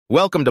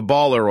Welcome to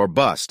Baller or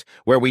Bust,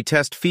 where we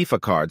test FIFA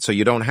cards so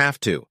you don't have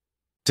to.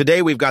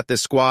 Today we've got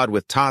this squad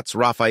with TOTS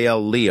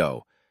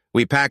Leao.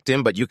 We packed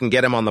him, but you can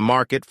get him on the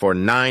market for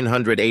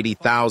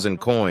 980,000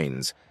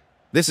 coins.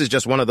 This is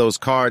just one of those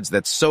cards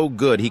that's so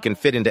good he can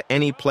fit into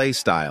any play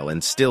style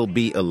and still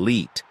be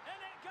elite.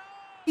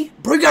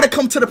 Bro, you gotta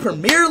come to the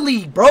Premier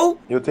League, bro.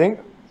 You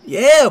think?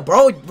 Yeah,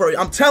 bro,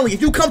 I'm telling you,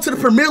 if you come to the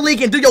Premier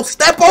League and do your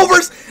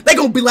step-overs, they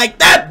gonna be like,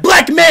 that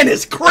black man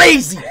is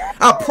crazy.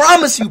 I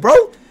promise you, bro.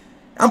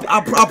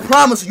 I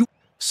promise you.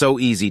 So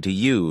easy to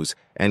use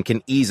and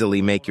can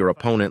easily make your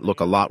opponent look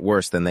a lot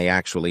worse than they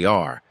actually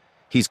are.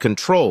 He's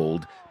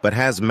controlled, but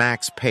has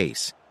max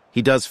pace.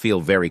 He does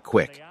feel very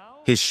quick.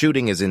 His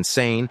shooting is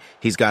insane.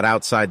 He's got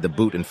outside the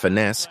boot and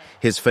finesse.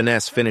 His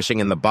finesse finishing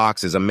in the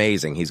box is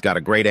amazing. He's got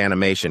a great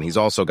animation. He's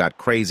also got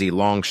crazy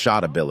long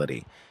shot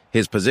ability.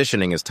 His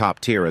positioning is top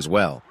tier as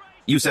well.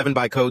 U7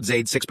 by code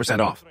ZAID 6%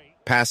 off.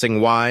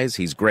 Passing-wise,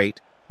 he's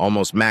great.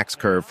 Almost max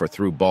curve for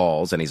through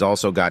balls, and he's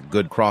also got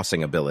good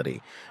crossing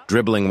ability.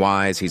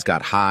 Dribbling-wise, he's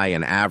got high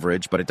and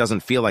average, but it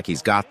doesn't feel like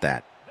he's got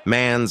that.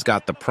 Man's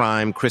got the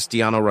prime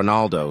Cristiano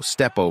Ronaldo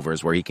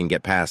step-overs where he can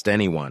get past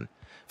anyone.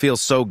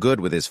 Feels so good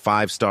with his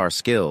 5-star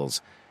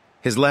skills.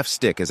 His left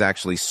stick is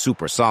actually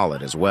super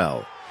solid as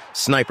well.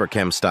 Sniper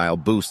chem style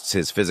boosts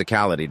his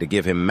physicality to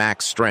give him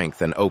max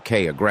strength and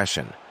okay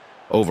aggression.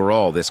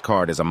 Overall, this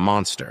card is a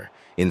monster.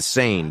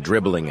 Insane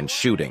dribbling and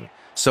shooting.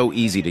 So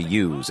easy to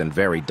use and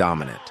very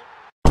dominant.